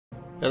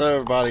Hello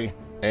everybody,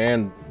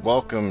 and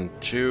welcome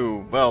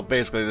to, well,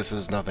 basically this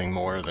is nothing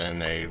more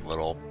than a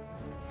little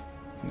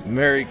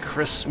Merry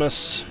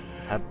Christmas,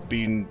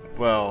 Happy,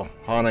 well,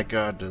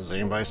 Hanukkah. Does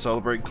anybody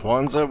celebrate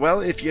Kwanzaa?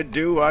 Well, if you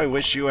do, I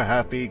wish you a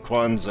happy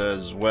Kwanzaa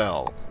as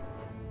well.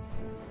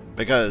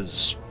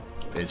 Because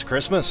it's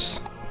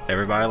Christmas.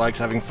 Everybody likes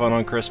having fun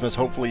on Christmas.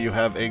 Hopefully you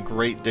have a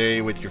great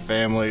day with your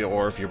family,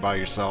 or if you're by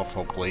yourself,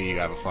 hopefully you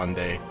have a fun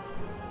day.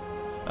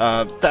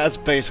 That's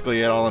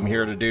basically it, all I'm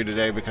here to do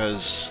today,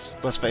 because,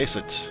 let's face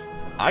it,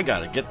 I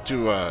gotta get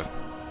to, a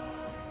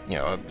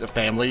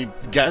family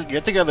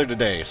get-together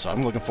today, so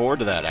I'm looking forward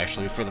to that,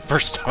 actually, for the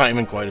first time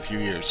in quite a few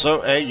years.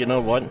 So, hey, you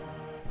know what?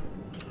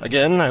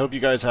 Again, I hope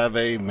you guys have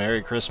a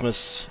Merry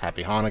Christmas,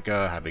 Happy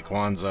Hanukkah, Happy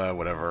Kwanzaa,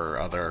 whatever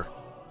other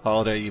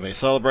holiday you may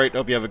celebrate.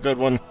 Hope you have a good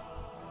one.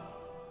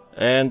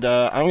 And,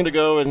 I'm gonna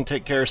go and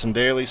take care of some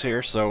dailies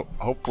here, so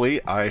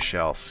hopefully I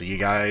shall see you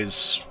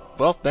guys,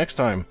 well, next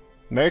time.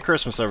 Merry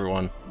Christmas,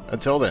 everyone.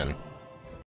 Until then.